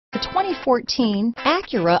The 2014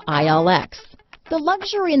 Acura ILX. The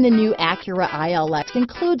luxury in the new Acura ILX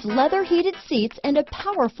includes leather heated seats and a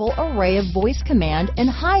powerful array of voice command and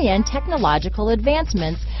high-end technological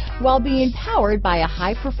advancements, while being powered by a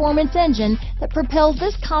high-performance engine that propels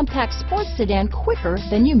this compact sports sedan quicker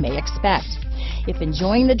than you may expect. If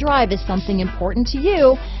enjoying the drive is something important to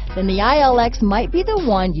you, then the ILX might be the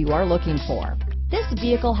one you are looking for. This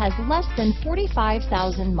vehicle has less than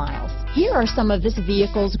 45,000 miles. Here are some of this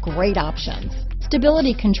vehicle's great options: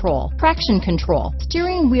 stability control, traction control,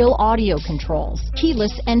 steering wheel audio controls,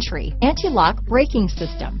 keyless entry, anti-lock braking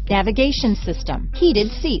system, navigation system,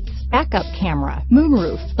 heated seats, backup camera,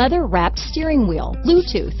 moonroof, leather-wrapped steering wheel,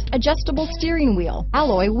 Bluetooth, adjustable steering wheel,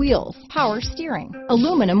 alloy wheels, power steering,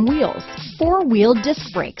 aluminum wheels, four-wheel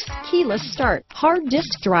disc brakes, keyless start, hard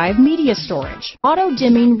disk drive media storage,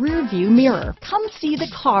 auto-dimming rear view mirror. Come see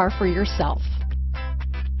the car for yourself.